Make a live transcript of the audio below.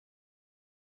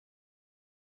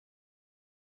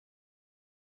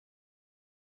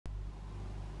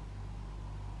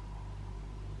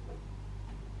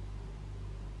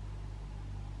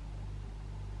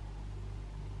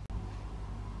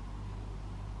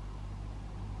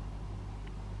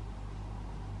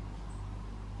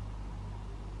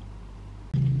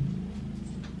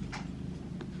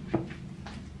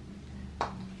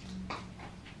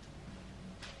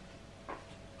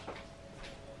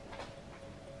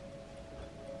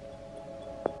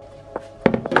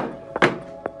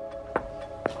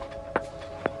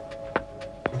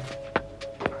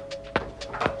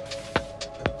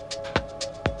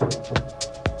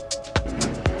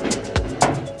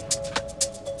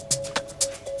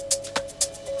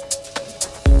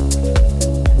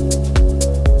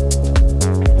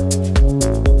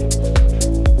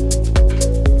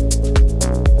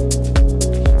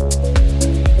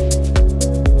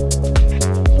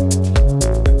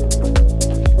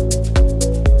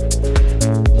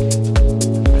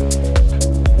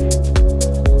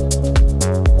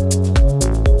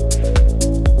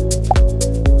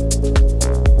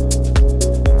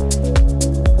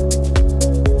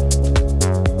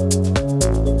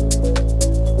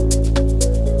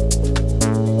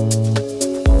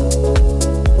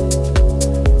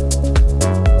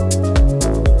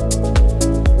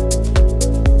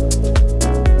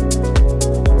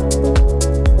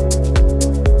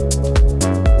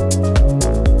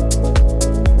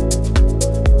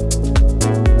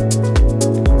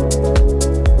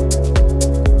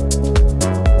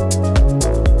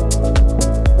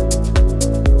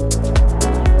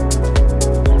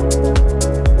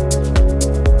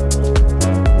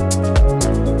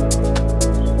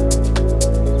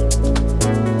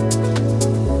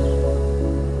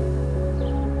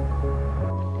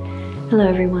Hello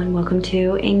everyone, welcome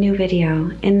to a new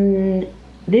video. In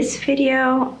this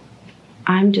video,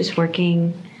 I'm just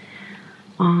working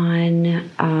on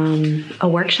a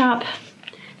workshop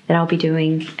that I'll be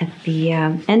doing at the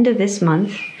end of this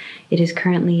month. It is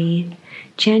currently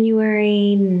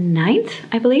January 9th,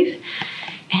 I believe,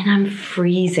 and I'm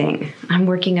freezing. I'm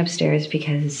working upstairs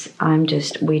because I'm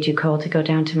just way too cold to go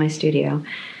down to my studio.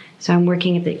 So I'm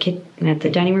working at the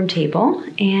dining room table,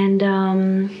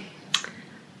 and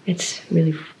it's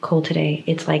really cold today.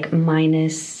 It's like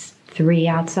 -3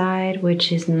 outside,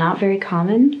 which is not very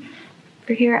common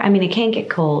for here. I mean, it can get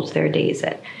cold. There are days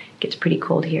that it gets pretty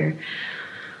cold here.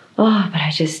 Oh, but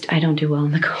I don't do well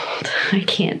in the cold. I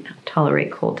can't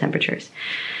tolerate cold temperatures.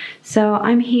 So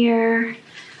I'm here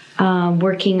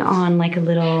working on like a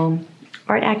little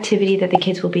art activity that the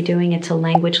kids will be doing. It's a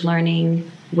language learning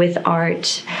with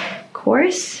art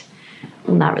course.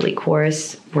 Well, not really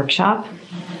course, workshop.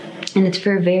 And it's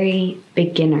for very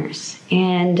beginners.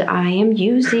 And I am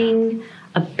using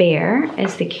a bear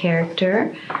as the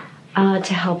character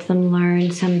to help them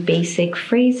learn some basic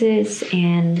phrases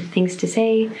and things to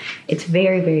say. It's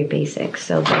very, very basic.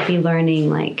 So they'll be learning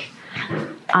like,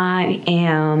 I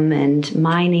am, and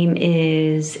my name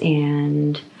is,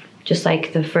 and just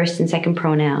like the first and second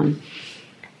pronoun.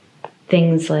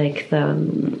 Things like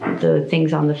the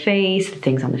things on the face,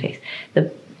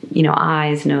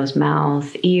 eyes, nose,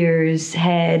 mouth, ears,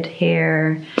 head,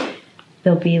 hair.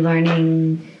 They'll be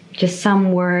learning just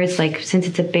some words, like since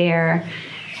it's a bear,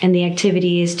 and the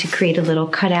activity is to create a little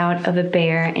cutout of a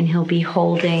bear, and he'll be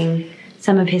holding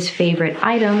some of his favorite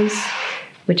items,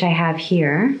 which I have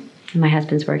here. My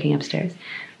husband's working upstairs,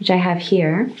 which I have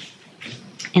here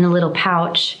in a little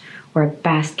pouch or a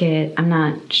basket. I'm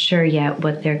not sure yet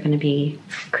what they're going to be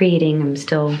creating. I'm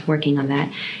still working on that.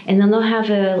 And then they'll have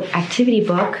an activity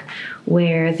book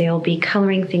where they'll be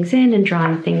coloring things in and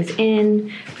drawing things in.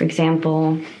 For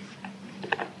example,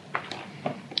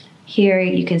 here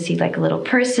you can see like a little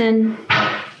person.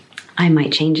 I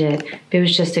might change it, but it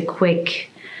was just a quick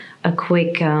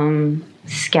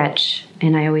sketch,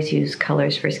 and I always use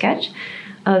colors for sketch,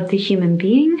 of the human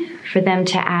being, for them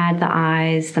to add the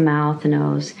eyes, the mouth, the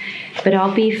nose. But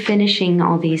I'll be finishing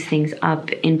all these things up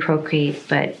in Procreate.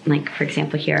 But like, for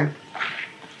example, here,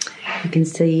 you can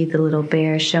see the little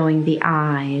bear showing the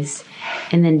eyes.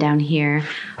 And then down here,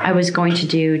 I was going to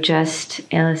do just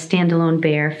a standalone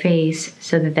bear face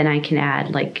so that then I can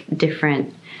add like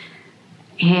different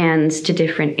hands to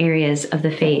different areas of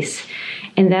the face.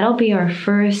 And that'll be our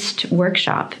first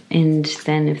workshop. And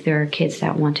then if there are kids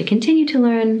that want to continue to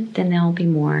learn, then there'll be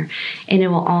more. And it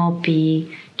will all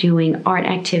be doing art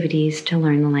activities to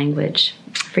learn the language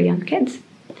for young kids.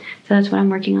 So that's what I'm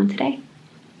working on today.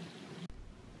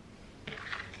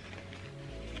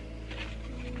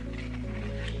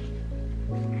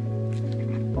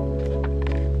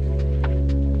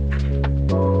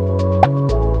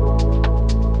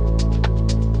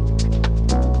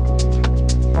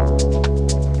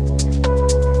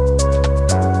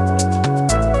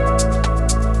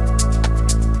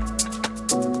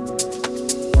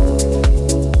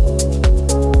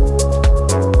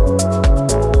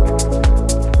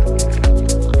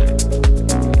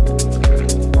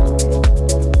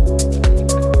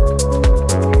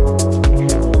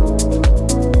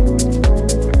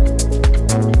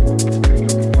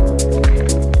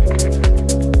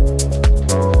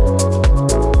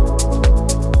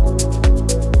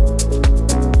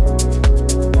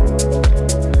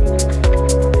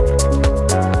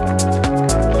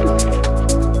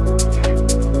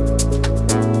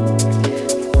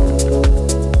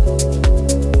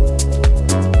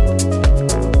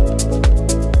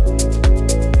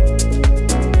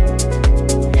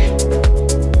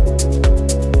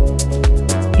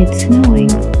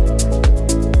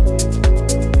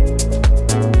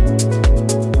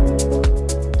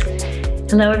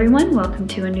 Hello everyone, welcome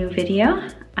to a new video.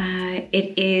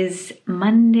 It is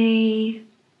Monday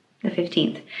the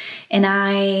 15th and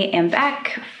I am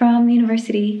back from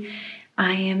university.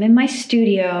 I am in my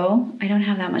studio. I don't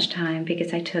have that much time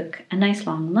because I took a nice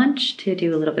long lunch to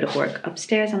do a little bit of work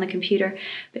upstairs on the computer.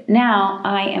 But now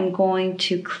I am going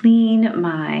to clean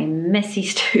my messy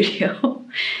studio.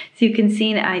 So you can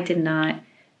see that I did not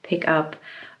pick up.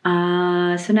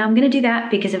 So now I'm gonna do that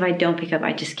because if I don't pick up,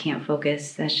 I just can't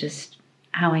focus. That's just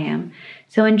how I am.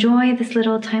 So enjoy this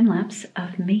little time lapse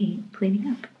of me cleaning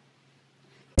up.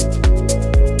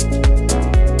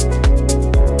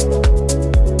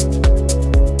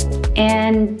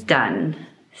 And done.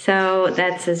 So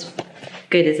that's as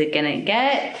good as it's gonna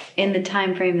get in the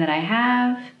time frame that I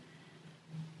have.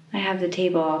 I have the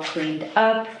table all cleaned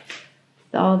up,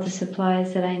 all the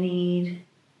supplies that I need.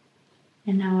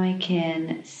 And now I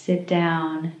can sit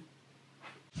down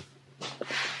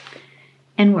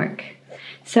and work.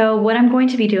 So what I'm going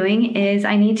to be doing is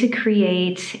I need to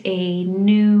create a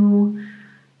new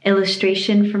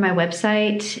illustration for my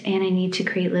website, and I need to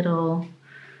create little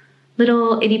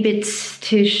itty bits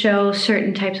to show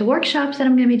certain types of workshops that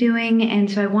I'm going to be doing. And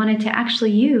so I wanted to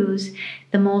actually use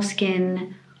the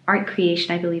Moleskine art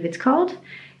creation, I believe it's called,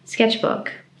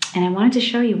 sketchbook. And I wanted to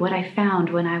show you what I found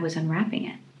when I was unwrapping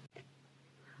it.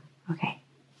 Okay,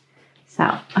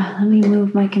 so let me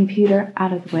move my computer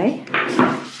out of the way.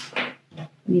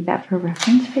 Need that for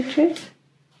reference pictures.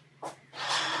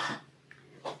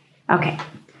 Okay,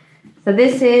 so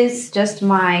this is just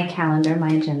my calendar,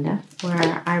 my agenda,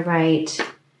 where I write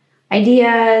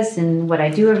ideas and what I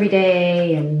do every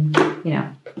day, and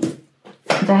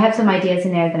so I have some ideas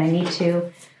in there that I need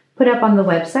to put up on the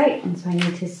website, and so I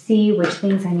need to see which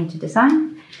things I need to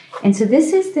design. And so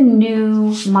this is the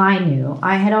new,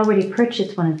 I had already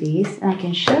purchased one of these, and I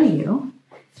can show you.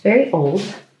 It's very old.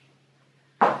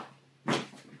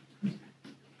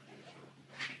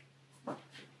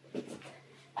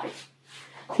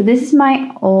 So this is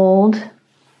my old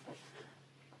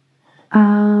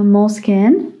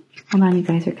Moleskine. Hold on, you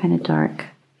guys are kind of dark.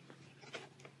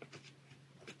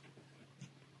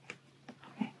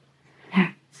 Okay.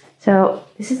 So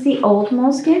this is the old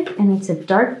Moleskine, and it's a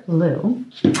dark blue.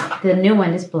 The new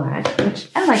one is black, which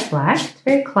I like black. It's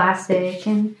very classic.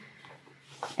 And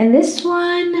this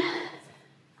one,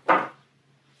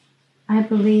 I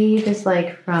believe, is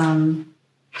like from,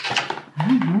 I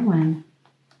don't know when.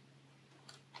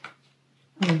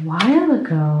 A while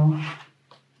ago,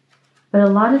 but a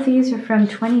lot of these are from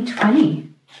 2020,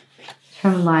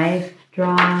 from life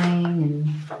drawing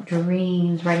and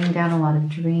dreams, writing down a lot of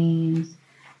dreams,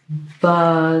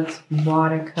 bugs,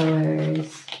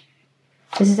 watercolors.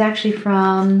 This is actually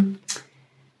from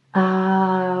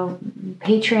a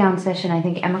Patreon session, I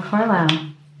think, Emma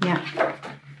Carlisle, yeah,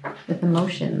 with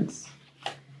emotions.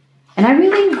 And I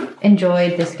really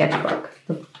enjoyed the sketchbook.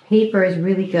 The paper is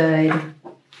really good.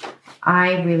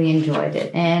 I really enjoyed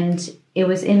it. And it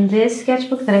was in this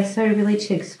sketchbook that I started really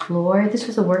to explore. This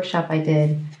was a workshop I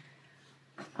did.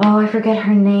 Oh, I forget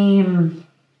her name.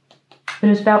 But it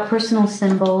was about personal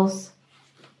symbols.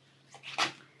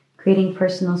 Creating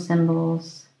personal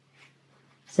symbols.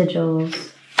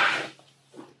 Sigils.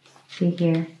 See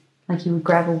here. Like you would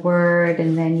grab a word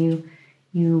and then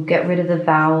you get rid of the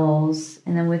vowels.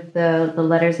 And then with the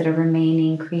letters that are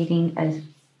remaining, creating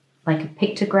like a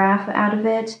pictograph out of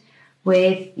it,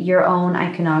 with your own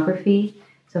iconography.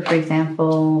 So for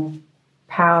example,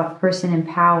 person in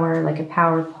power, like a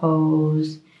power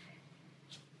pose,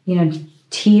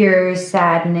 tears,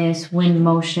 sadness, wind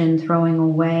motion, throwing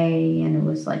away. And it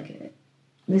was like,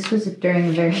 this was during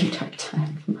a very dark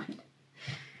time of mine.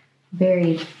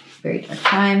 Very, very dark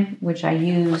time, which I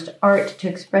used art to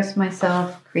express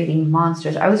myself, creating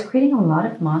monsters. I was creating a lot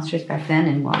of monsters back then,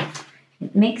 and well,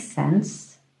 it makes sense.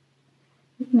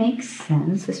 It makes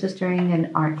sense. This was during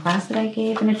an art class that I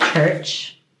gave in a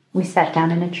church. We sat down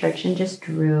in a church and just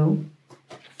drew.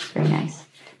 Very nice.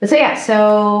 But so yeah,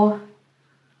 so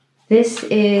this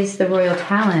is the Royal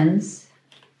Talons.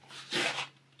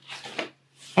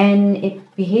 And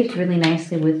it behaved really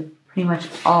nicely with pretty much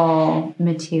all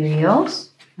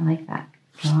materials. I like that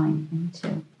drawing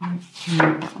into art. I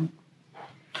like that one.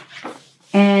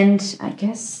 And I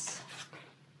guess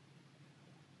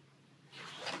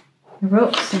I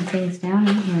wrote some things down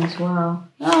in here as well.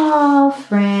 Oh,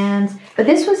 friends. But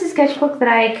this was a sketchbook that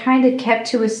I kind of kept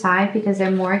to a side because they're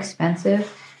more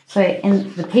expensive. So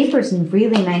and the paper is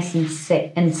really nice and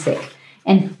thick.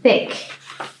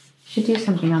 Should do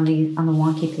something on the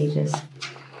wonky pages.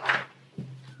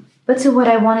 But so what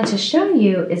I wanted to show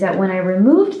you is that when I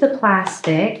removed the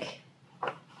plastic,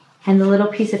 and the little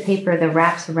piece of paper that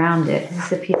wraps around it. This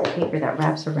is a piece of paper that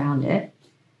wraps around it.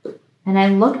 And I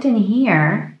looked in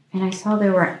here and I saw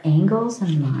there were angles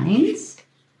and lines.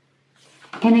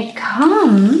 And it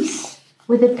comes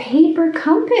with a paper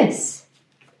compass.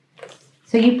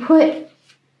 So you put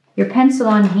your pencil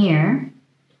on here.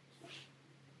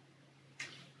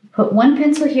 Put one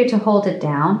pencil here to hold it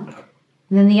down.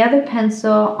 And then the other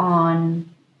pencil on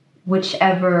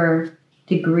whichever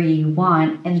degree you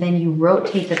want. And then you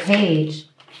rotate the page,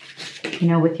 you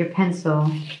know, with your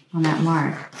pencil on that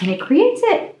mark. And it creates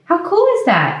it. How cool is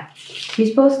that? You're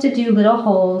supposed to do little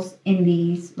holes in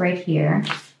these right here.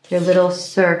 They're little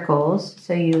circles.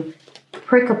 So you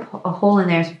prick a hole in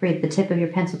there for the tip of your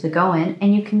pencil to go in.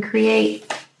 And you can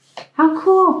create, how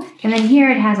cool. And then here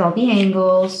it has all the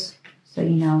angles. So,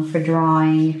 you know, for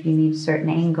drawing, if you need a certain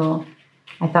angle.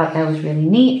 I thought that was really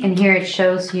neat. And here it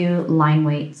shows you line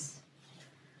weights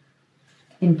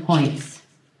in points.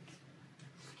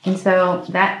 And so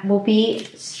that will be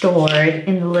stored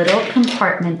in the little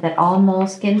compartment that all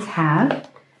moleskins have.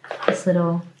 This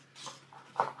little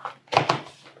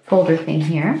folder thing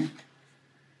here.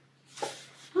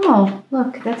 Oh,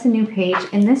 look, that's a new page.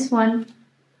 And this one,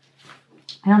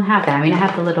 I don't have that. I mean, I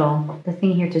have the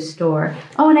thing here to store.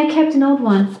 Oh, and I kept an old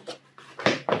one.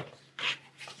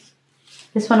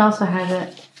 This one also has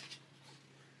it.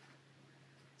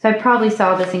 So I probably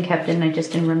saw this and kept it and I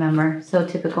just didn't remember. So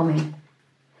typical me.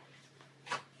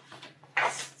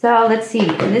 So let's see.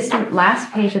 In this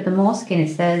last page of the moleskin, it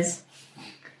says,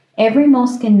 every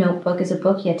moleskin notebook is a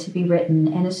book yet to be written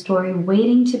and a story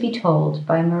waiting to be told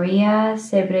by Maria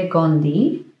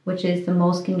Sebregondi, which is the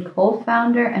Moleskine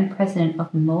co-founder and president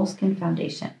of Moleskine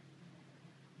Foundation.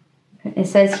 It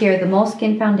says here, the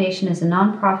Moleskine Foundation is a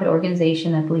nonprofit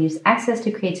organization that believes access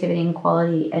to creativity and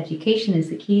quality education is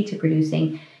the key to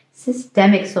producing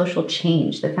systemic social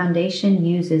change. The foundation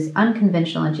uses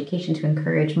unconventional education to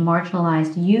encourage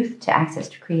marginalized youth to access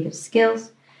to creative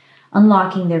skills,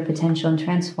 unlocking their potential and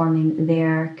transforming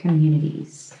their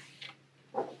communities.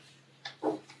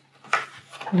 And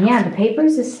yeah, the paper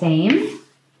is the same.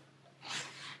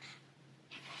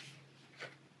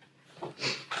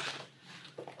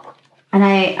 And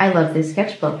I love this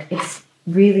sketchbook. It's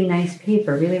really nice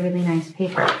paper, really, really nice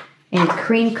paper. And it's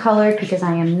cream colored because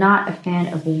I am not a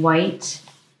fan of white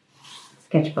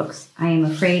sketchbooks. I am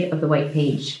afraid of the white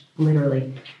page,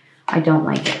 literally. I don't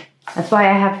like it. That's why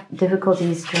I have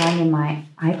difficulties drawing in my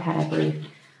iPad, I believe.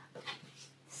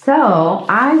 So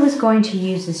I was going to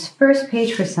use this first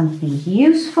page for something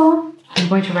useful. I'm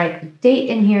going to write the date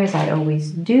in here as I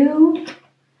always do.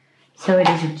 So it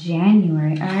is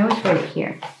January. I always write it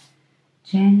here.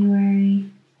 January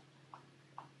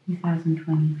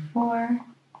 2024.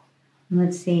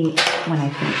 Let's see when I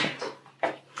finish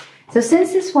it. So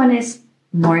since this one is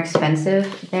more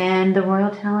expensive than the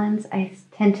Royal Talons, I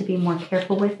tend to be more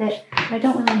careful with it, but I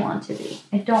don't really want to be.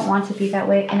 I don't want to be that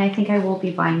way, and I think I will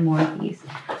be buying more of these.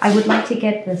 I would like to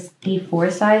get this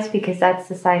A4 size because that's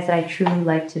the size that I truly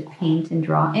like to paint and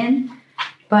draw in.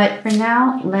 But for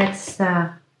now, let's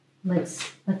go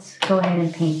ahead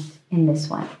and paint in this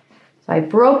one. So I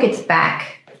broke its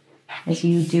back, as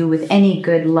you do with any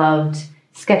good loved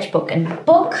sketchbook and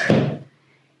book.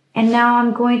 And now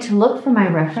I'm going to look for my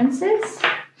references.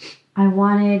 I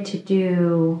wanted to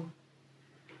do,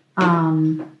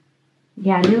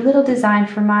 new little design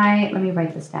for my, let me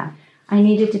write this down. I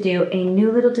needed to do a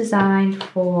new little design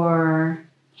for,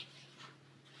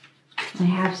 I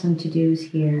have some to-dos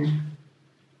here.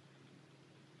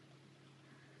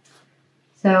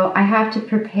 So I have to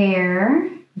prepare,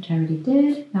 which I already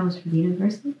did, that was for the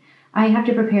university. I have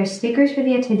to prepare stickers for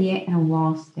the atelier and a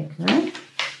wall sticker.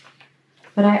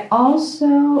 But I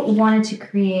also wanted to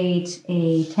create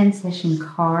a 10 session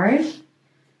card.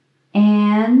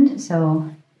 And so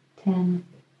 10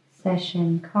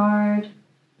 session card,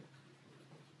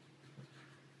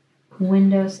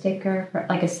 window sticker, for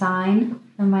like a sign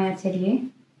for my atelier.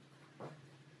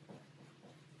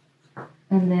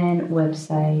 And then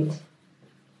website.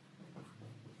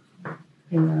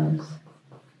 Heroes.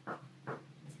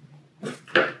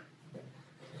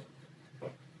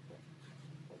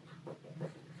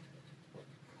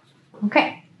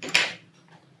 Okay.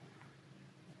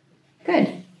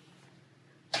 Good.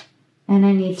 And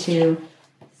I need to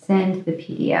send the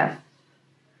PDF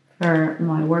for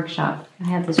my workshop. I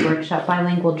have this workshop,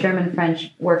 bilingual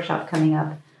German-French workshop coming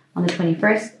up on the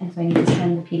 21st, and so I need to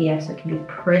send the PDF so it can be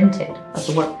printed as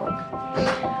a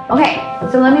workbook. Okay,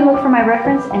 so let me look for my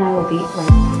reference and I will be right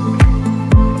back.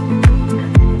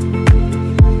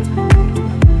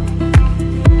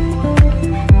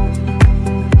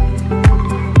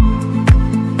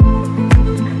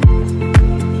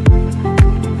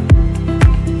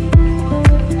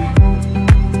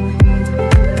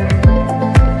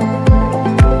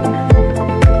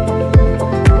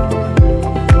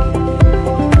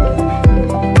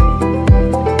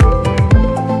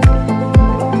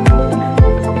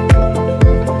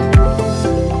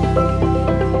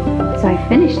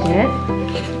 it,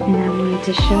 and I wanted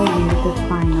to show you the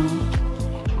final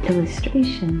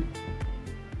illustration.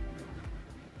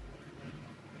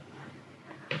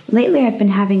 Lately I've been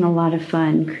having a lot of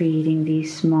fun creating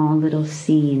these small little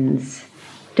scenes.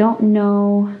 Don't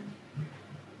know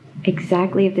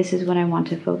exactly if this is what I want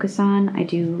to focus on. I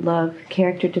do love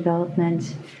character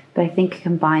development, but I think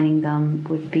combining them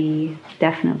would be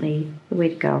definitely the way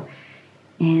to go.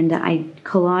 And I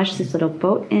collaged this little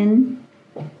boat in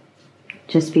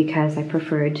just because I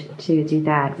preferred to do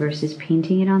that versus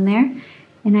painting it on there.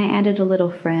 And I added a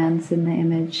little Franz in the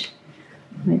image,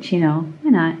 which, you know,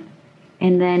 why not?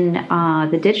 And then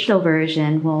the digital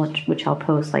version, which I'll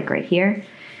post like right here,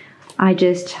 I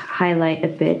just highlight a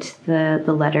bit the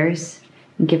letters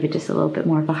and give it just a little bit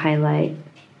more of a highlight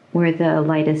where the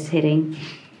light is hitting,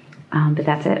 but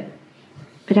that's it.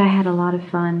 But I had a lot of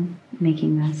fun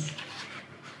making this.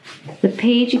 The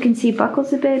page you can see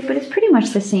buckles a bit, but it's pretty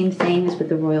much the same thing as with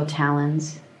the royal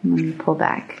talons. Let me pull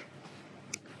back.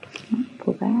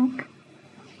 Pull back.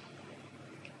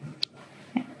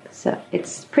 So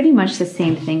it's pretty much the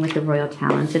same thing with the royal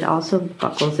talons. It also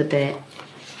buckles a bit.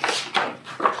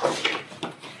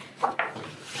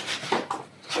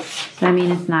 So I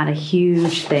mean, it's not a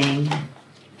huge thing.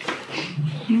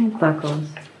 It buckles.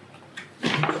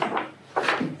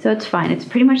 So it's fine. It's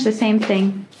pretty much the same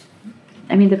thing.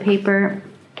 I mean, the paper,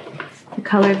 the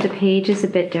color of the page is a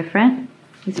bit different.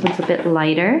 This one's a bit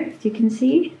lighter, as you can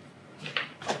see.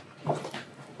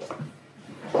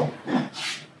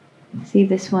 See,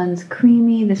 this one's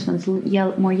creamy, this one's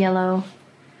more yellow.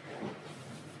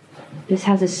 This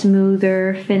has a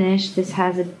smoother finish. This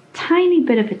has a tiny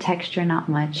bit of a texture, not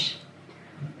much.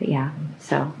 But yeah,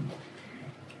 so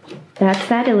that's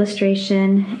that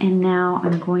illustration. And now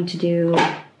I'm going to do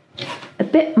a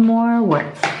bit more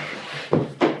work.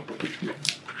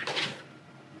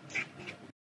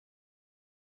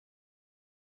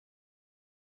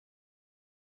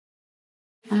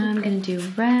 I'm going to do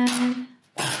red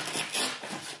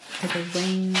for the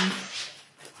wings.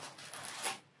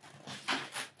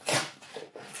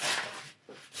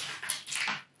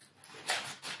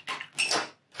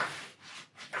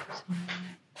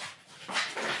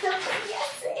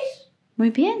 Muy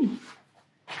bien.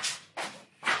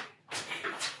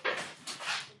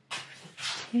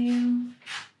 Tail.